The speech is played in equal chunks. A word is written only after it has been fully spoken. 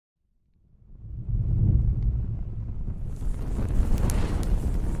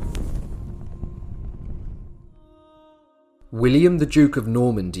William the Duke of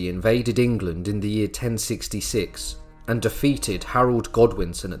Normandy invaded England in the year 1066 and defeated Harold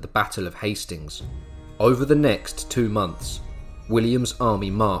Godwinson at the Battle of Hastings. Over the next 2 months, William's army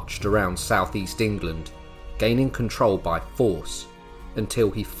marched around southeast England, gaining control by force until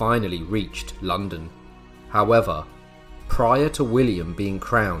he finally reached London. However, prior to William being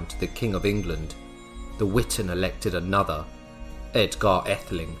crowned the King of England, the Witan elected another, Edgar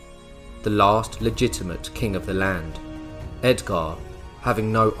Atheling, the last legitimate king of the land. Edgar,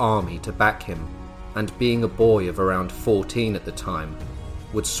 having no army to back him, and being a boy of around 14 at the time,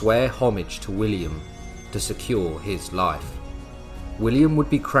 would swear homage to William to secure his life. William would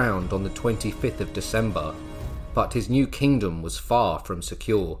be crowned on the 25th of December, but his new kingdom was far from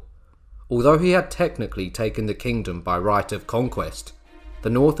secure. Although he had technically taken the kingdom by right of conquest, the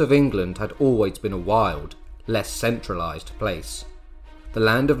north of England had always been a wild, less centralised place. The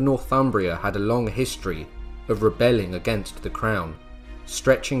land of Northumbria had a long history of rebelling against the crown,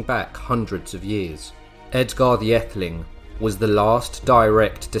 stretching back hundreds of years. Edgar the Atheling was the last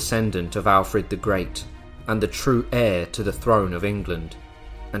direct descendant of Alfred the Great and the true heir to the throne of England,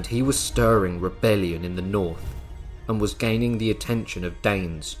 and he was stirring rebellion in the north and was gaining the attention of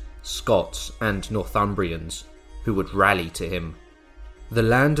Danes, Scots and Northumbrians who would rally to him. The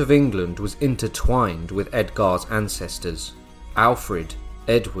land of England was intertwined with Edgar's ancestors. Alfred,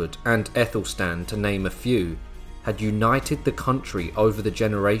 Edward and Ethelstan, to name a few, had united the country over the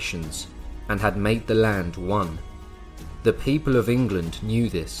generations and had made the land one. The people of England knew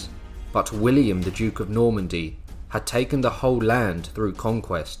this, but William the Duke of Normandy had taken the whole land through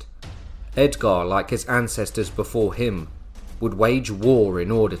conquest. Edgar, like his ancestors before him, would wage war in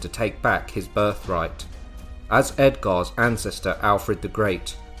order to take back his birthright. As Edgar's ancestor Alfred the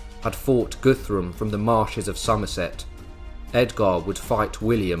Great had fought Guthrum from the marshes of Somerset, Edgar would fight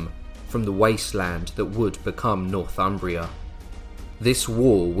William from the wasteland that would become Northumbria. This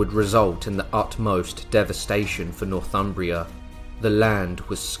war would result in the utmost devastation for Northumbria. The land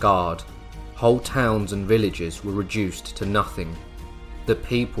was scarred. Whole towns and villages were reduced to nothing. The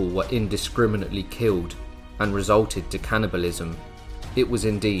people were indiscriminately killed and resulted to cannibalism. It was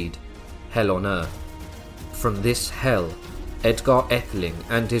indeed hell on earth. From this hell, Edgar Atheling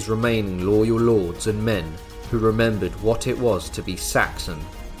and his remaining loyal lords and men who remembered what it was to be Saxon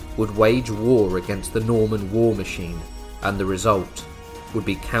would wage war against the Norman war machine, and the result would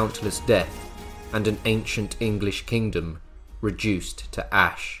be countless death and an ancient English kingdom reduced to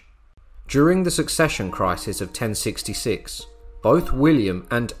ash. During the succession crisis of 1066, both William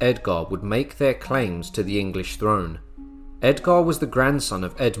and Edgar would make their claims to the English throne. Edgar was the grandson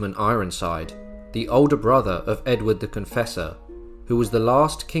of Edmund Ironside, the older brother of Edward the Confessor, who was the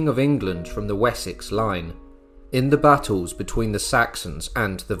last king of England from the Wessex line. In the battles between the Saxons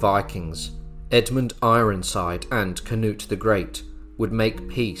and the Vikings, Edmund Ironside and Canute the Great would make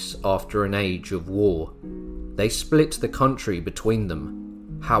peace after an age of war. They split the country between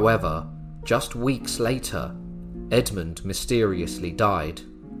them. However, just weeks later, Edmund mysteriously died.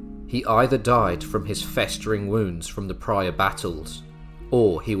 He either died from his festering wounds from the prior battles,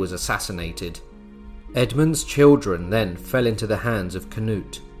 or he was assassinated. Edmund's children then fell into the hands of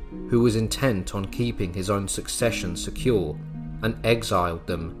Canute, who was intent on keeping his own succession secure, and exiled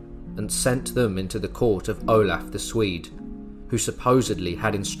them and sent them into the court of Olaf the Swede, who supposedly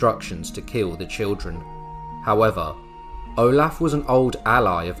had instructions to kill the children. However, Olaf was an old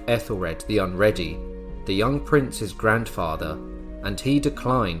ally of Ethelred the Unready, the young prince's grandfather, and he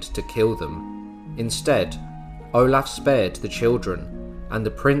declined to kill them. Instead, Olaf spared the children, and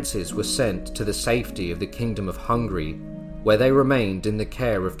the princes were sent to the safety of the Kingdom of Hungary, where they remained in the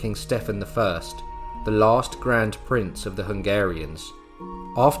care of King Stephen I, the last Grand Prince of the Hungarians.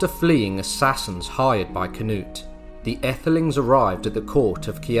 After fleeing assassins hired by Canute, the Ethelings arrived at the court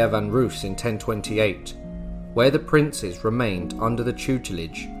of Kievan Rus in 1028, where the princes remained under the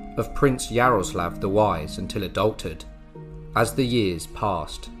tutelage of Prince Yaroslav the Wise until adulthood. As the years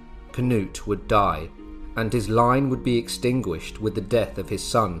passed, Canute would die, and his line would be extinguished with the death of his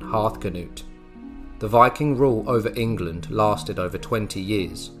son Harthcanute. The Viking rule over England lasted over 20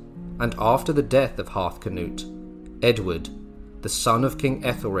 years, and after the death of Harthcanute, Edward, the son of King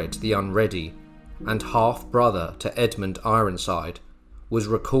Ethelred the Unready, and half-brother to Edmund Ironside, was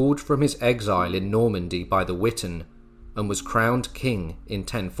recalled from his exile in Normandy by the Witan and was crowned king in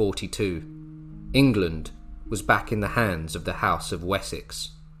 1042. England was back in the hands of the House of Wessex.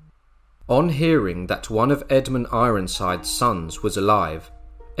 On hearing that one of Edmund Ironside's sons was alive,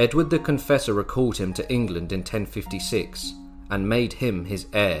 Edward the Confessor recalled him to England in 1056 and made him his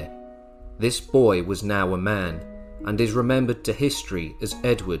heir. This boy was now a man and is remembered to history as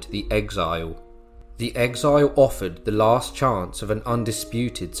Edward the Exile. The exile offered the last chance of an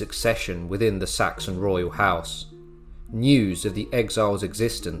undisputed succession within the Saxon royal house. News of the exile's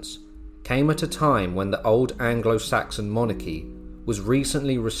existence came at a time when the old Anglo-Saxon monarchy was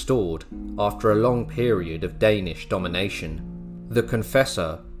recently restored after a long period of Danish domination. The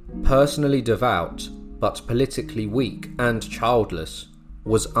confessor, personally devout but politically weak and childless,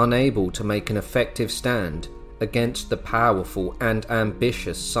 was unable to make an effective stand against the powerful and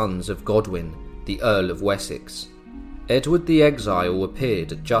ambitious sons of Godwin, the Earl of Wessex. Edward the Exile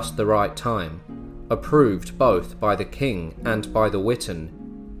appeared at just the right time. Approved both by the king and by the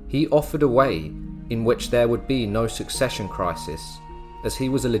Witan, he offered a way in which there would be no succession crisis, as he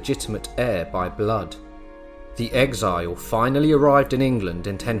was a legitimate heir by blood. The exile finally arrived in England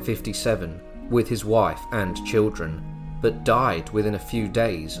in 1057 with his wife and children, but died within a few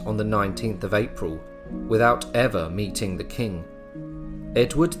days on the 19th of April without ever meeting the king.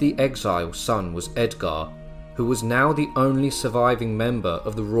 Edward the Exile's son was Edgar, who was now the only surviving member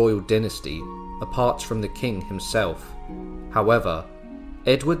of the royal dynasty apart from the king himself. However,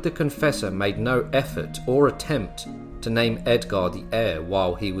 Edward the Confessor made no effort or attempt to name Edgar the heir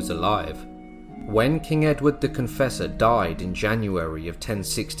while he was alive. When King Edward the Confessor died in January of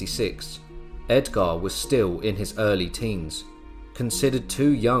 1066, Edgar was still in his early teens, considered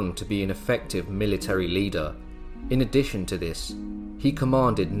too young to be an effective military leader. In addition to this, he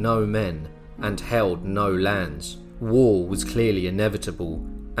commanded no men and held no lands. War was clearly inevitable,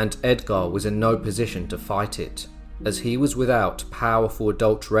 and Edgar was in no position to fight it, as he was without powerful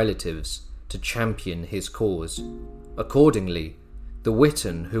adult relatives to champion his cause. Accordingly, the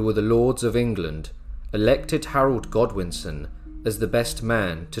Witan, who were the lords of England, elected Harold Godwinson as the best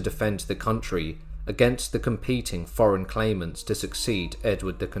man to defend the country against the competing foreign claimants to succeed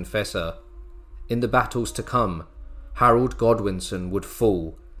Edward the Confessor. In the battles to come, Harold Godwinson would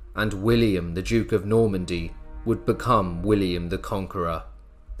fall, and William, the Duke of Normandy, would become William the Conqueror,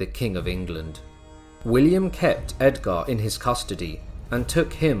 the King of England. William kept Edgar in his custody and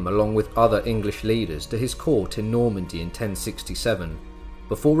took him along with other English leaders to his court in Normandy in 1067,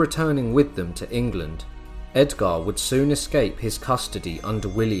 before returning with them to England. Edgar would soon escape his custody under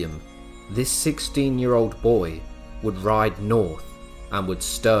William. This 16-year-old boy would ride north and would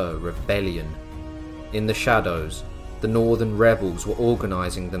stir rebellion. In the shadows, the northern rebels were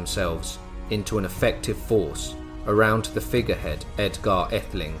organising themselves into an effective force around the figurehead Edgar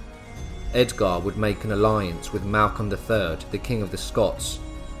Atheling. Edgar would make an alliance with Malcolm III, the King of the Scots,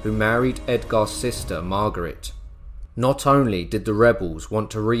 who married Edgar's sister Margaret. Not only did the rebels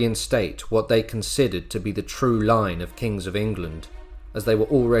want to reinstate what they considered to be the true line of kings of England, as they were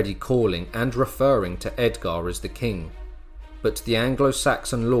already calling and referring to Edgar as the king, but the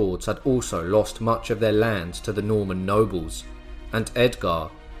Anglo-Saxon lords had also lost much of their lands to the Norman nobles, and Edgar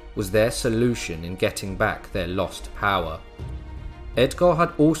was their solution in getting back their lost power. Edgar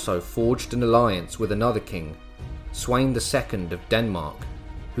had also forged an alliance with another king, Sweyn II of Denmark,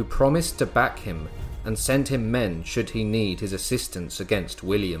 who promised to back him and send him men should he need his assistance against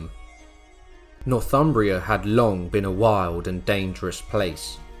William. Northumbria had long been a wild and dangerous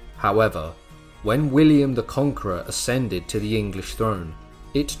place. However, when William the Conqueror ascended to the English throne,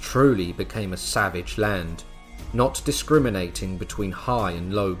 it truly became a savage land, not discriminating between high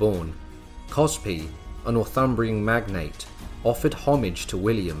and low-born. Cosby, a Northumbrian magnate, offered homage to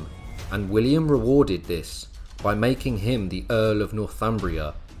William, and William rewarded this by making him the Earl of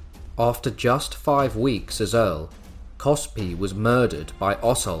Northumbria. After just 5 weeks as Earl, Cosby was murdered by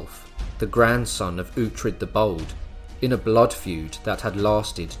Ossulf, the grandson of Uhtred the Bold, in a blood feud that had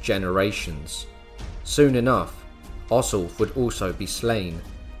lasted generations. Soon enough, Ossulf would also be slain,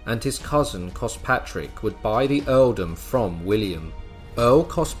 and his cousin Cospatrick would buy the earldom from William. Earl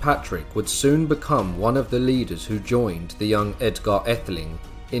Cospatrick would soon become one of the leaders who joined the young Edgar Atheling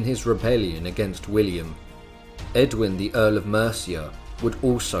in his rebellion against William. Edwin the Earl of Mercia would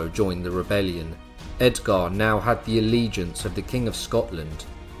also join the rebellion. Edgar now had the allegiance of the King of Scotland,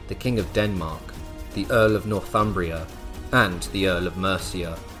 the King of Denmark, the Earl of Northumbria, and the Earl of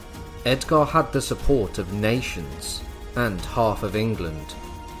Mercia. Edgar had the support of nations and half of England,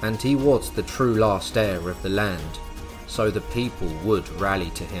 and he was the true last heir of the land, so the people would rally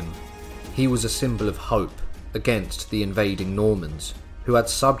to him. He was a symbol of hope against the invading Normans, who had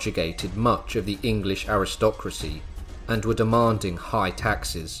subjugated much of the English aristocracy and were demanding high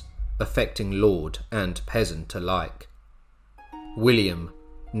taxes, affecting lord and peasant alike. William,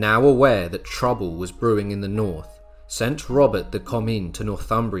 now aware that trouble was brewing in the north, sent Robert the Comyn to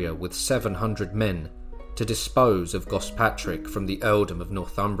Northumbria with 700 men to dispose of Gospatrick from the earldom of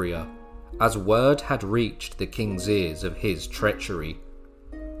Northumbria, as word had reached the king's ears of his treachery.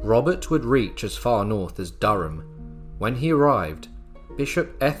 Robert would reach as far north as Durham. When he arrived,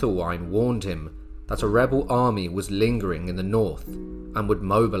 Bishop Ethelwine warned him that a rebel army was lingering in the north and would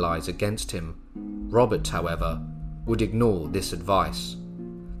mobilise against him. Robert, however, would ignore this advice.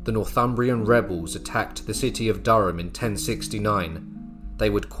 The Northumbrian rebels attacked the city of Durham in 1069. They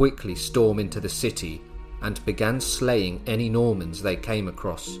would quickly storm into the city and began slaying any Normans they came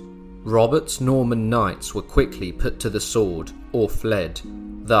across. Robert's Norman knights were quickly put to the sword or fled,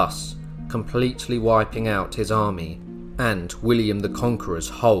 thus completely wiping out his army and William the Conqueror's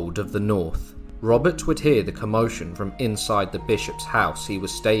hold of the north. Robert would hear the commotion from inside the bishop's house he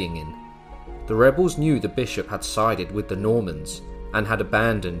was staying in. The rebels knew the bishop had sided with the Normans and had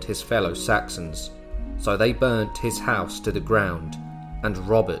abandoned his fellow Saxons, so they burnt his house to the ground, and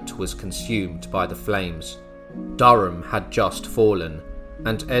Robert was consumed by the flames. Durham had just fallen,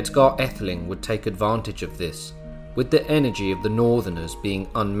 and Edgar Atheling would take advantage of this, with the energy of the Northerners being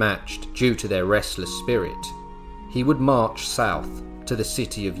unmatched due to their restless spirit. He would march south to the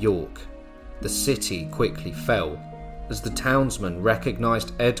city of York. The city quickly fell, as the townsmen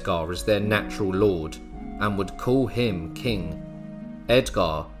recognised Edgar as their natural lord and would call him king.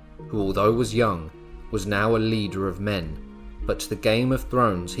 Edgar, who although was young, was now a leader of men, but the Game of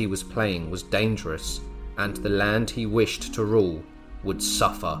Thrones he was playing was dangerous, and the land he wished to rule would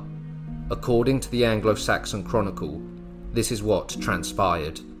suffer. According to the Anglo-Saxon Chronicle, this is what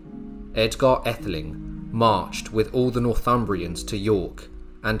transpired. Edgar Atheling marched with all the Northumbrians to York,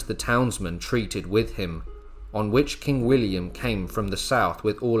 and the townsmen treated with him, on which King William came from the south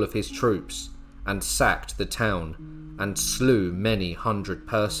with all of his troops, and sacked the town, and slew many hundred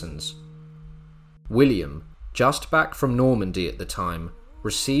persons. William, just back from Normandy at the time,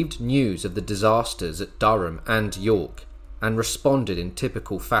 received news of the disasters at Durham and York, and responded in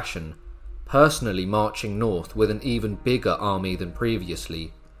typical fashion, personally marching north with an even bigger army than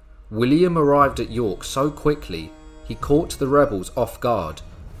previously. William arrived at York so quickly, he caught the rebels off guard,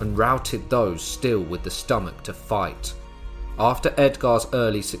 and routed those still with the stomach to fight. After Edgar's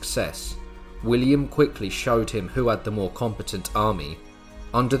early success, William quickly showed him who had the more competent army.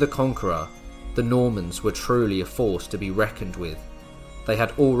 Under the Conqueror, the Normans were truly a force to be reckoned with. They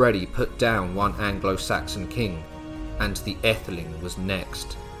had already put down one Anglo-Saxon king, and the Atheling was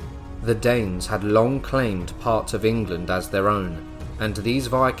next. The Danes had long claimed parts of England as their own, and these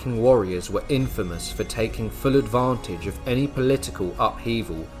Viking warriors were infamous for taking full advantage of any political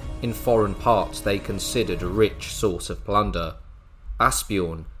upheaval in foreign parts they considered a rich source of plunder.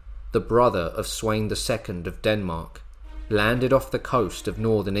 Asbjorn, the brother of Sweyn II of Denmark, landed off the coast of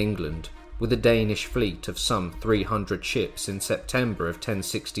northern England with a Danish fleet of some 300 ships in September of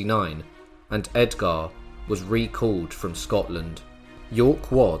 1069, and Edgar was recalled from Scotland.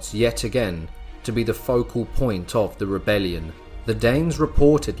 York was, yet again, to be the focal point of the rebellion. The Danes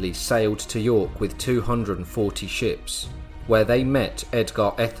reportedly sailed to York with 240 ships, where they met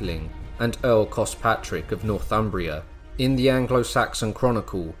Edgar Atheling and Earl Cospatrick of Northumbria. In the Anglo-Saxon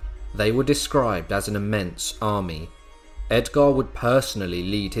Chronicle, they were described as an immense army. Edgar would personally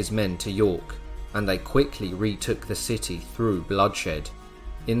lead his men to York, and they quickly retook the city through bloodshed.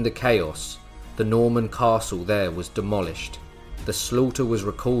 In the chaos, the Norman castle there was demolished, the slaughter was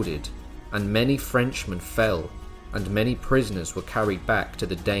recorded, and many Frenchmen fell, and many prisoners were carried back to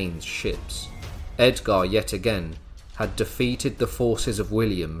the Danes' ships. Edgar, yet again, had defeated the forces of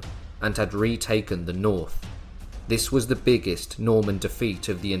William and had retaken the north. This was the biggest Norman defeat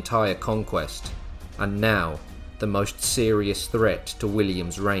of the entire conquest, and now the most serious threat to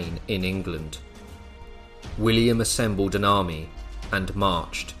William's reign in England. William assembled an army and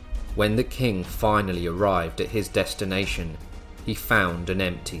marched. When the king finally arrived at his destination, he found an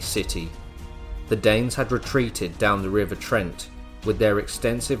empty city. The Danes had retreated down the River Trent with their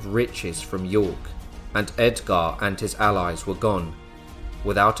extensive riches from York, and Edgar and his allies were gone.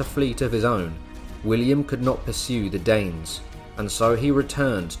 Without a fleet of his own, William could not pursue the Danes, and so he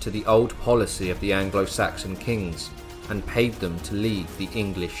returned to the old policy of the Anglo-Saxon kings and paid them to leave the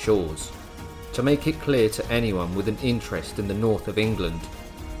English shores. To make it clear to anyone with an interest in the north of England,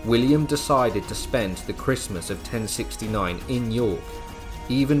 William decided to spend the Christmas of 1069 in York,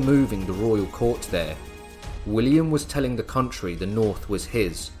 even moving the royal court there. William was telling the country the north was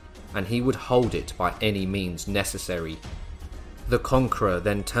his, and he would hold it by any means necessary. The Conqueror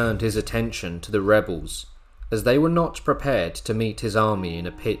then turned his attention to the rebels, as they were not prepared to meet his army in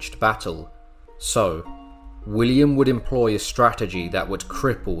a pitched battle. So, William would employ a strategy that would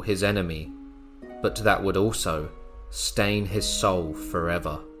cripple his enemy, but that would also stain his soul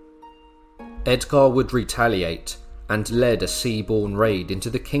forever. Edgar would retaliate and led a sea-borne raid into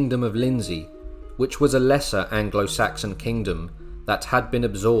the kingdom of Lindsey, which was a lesser Anglo-Saxon kingdom that had been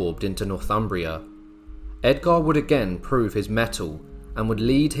absorbed into Northumbria. Edgar would again prove his mettle and would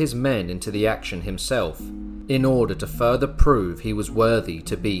lead his men into the action himself in order to further prove he was worthy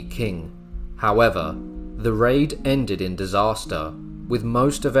to be king. However, the raid ended in disaster, with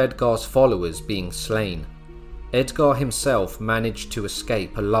most of Edgar's followers being slain. Edgar himself managed to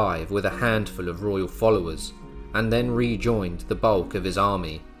escape alive with a handful of royal followers and then rejoined the bulk of his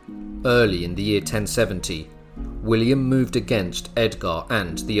army. Early in the year 1070, William moved against Edgar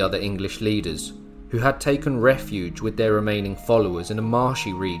and the other English leaders, who had taken refuge with their remaining followers in a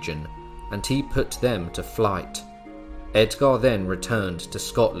marshy region, and he put them to flight. Edgar then returned to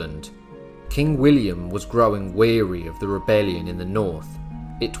Scotland. King William was growing weary of the rebellion in the north.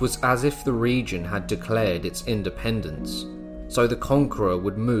 It was as if the region had declared its independence, so the conqueror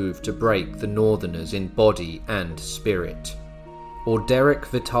would move to break the northerners in body and spirit. Orderic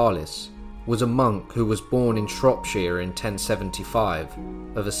Vitalis was a monk who was born in Shropshire in 1075,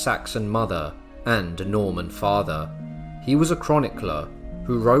 of a Saxon mother and a Norman father. He was a chronicler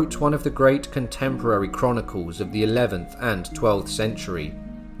who wrote one of the great contemporary chronicles of the 11th and 12th century,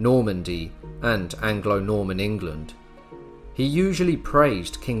 Normandy and Anglo-Norman England. He usually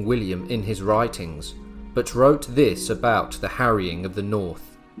praised King William in his writings, but wrote this about the harrying of the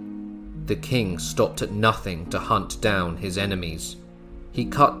north. The king stopped at nothing to hunt down his enemies. He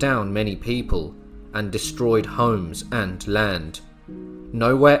cut down many people and destroyed homes and land.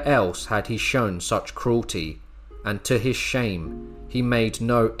 Nowhere else had he shown such cruelty, and to his shame, he made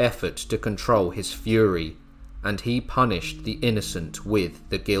no effort to control his fury, and he punished the innocent with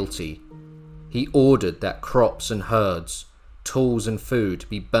the guilty. He ordered that crops and herds, tools and food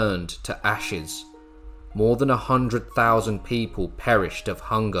be burned to ashes. More than 100,000 people perished of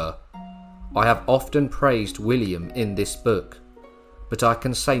hunger. I have often praised William in this book, but I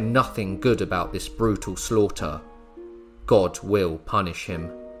can say nothing good about this brutal slaughter. God will punish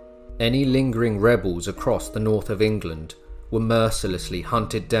him. Any lingering rebels across the north of England were mercilessly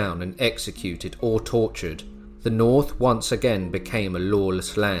hunted down and executed or tortured. The north once again became a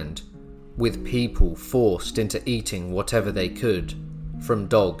lawless land, with people forced into eating whatever they could, from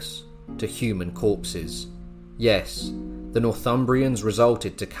dogs to human corpses. Yes, the Northumbrians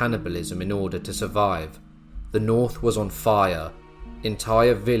resorted to cannibalism in order to survive. The north was on fire.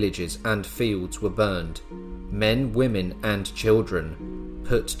 Entire villages and fields were burned. Men, women and children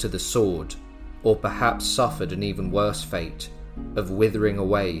put to the sword, or perhaps suffered an even worse fate of withering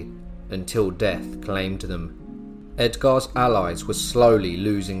away until death claimed them. Edgar's allies were slowly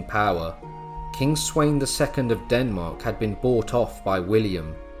losing power. King Sweyn II of Denmark had been bought off by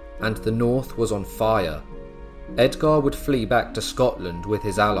William, and the north was on fire. Edgar would flee back to Scotland with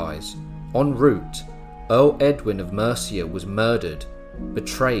his allies. En route, Earl Edwin of Mercia was murdered,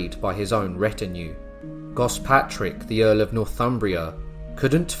 betrayed by his own retinue. Gospatrick, the Earl of Northumbria,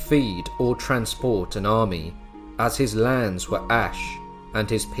 couldn't feed or transport an army, as his lands were ash and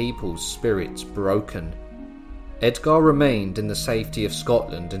his people's spirits broken. Edgar remained in the safety of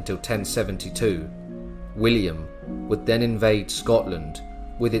Scotland until 1072. William would then invade Scotland,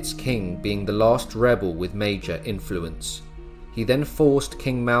 with its king being the last rebel with major influence. He then forced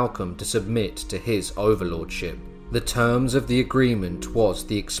King Malcolm to submit to his overlordship. The terms of the agreement was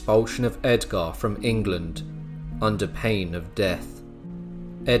the expulsion of Edgar from England, under pain of death.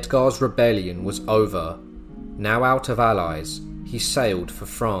 Edgar's rebellion was over. Now out of allies, he sailed for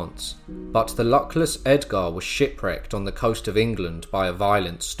France, but the luckless Edgar was shipwrecked on the coast of England by a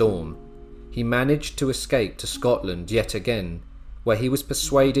violent storm. He managed to escape to Scotland yet again, where he was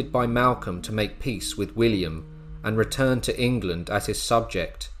persuaded by Malcolm to make peace with William and return to England as his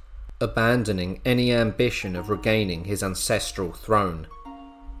subject, abandoning any ambition of regaining his ancestral throne.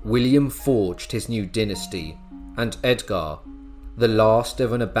 William forged his new dynasty, and Edgar, the last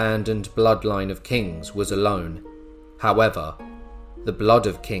of an abandoned bloodline of kings, was alone. However, the blood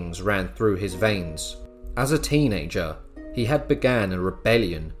of kings ran through his veins. As a teenager, he had begun a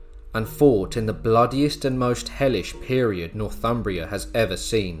rebellion and fought in the bloodiest and most hellish period Northumbria has ever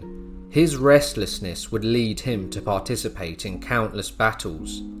seen. His restlessness would lead him to participate in countless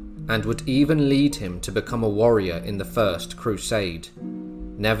battles, and would even lead him to become a warrior in the First Crusade.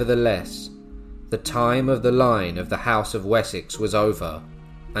 Nevertheless, the time of the line of the House of Wessex was over,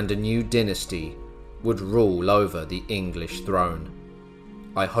 and a new dynasty would rule over the English throne.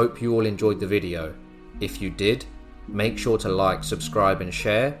 I hope you all enjoyed the video. If you did, make sure to like, subscribe and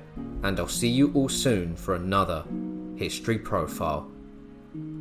share, and I'll see you all soon for another History Profile.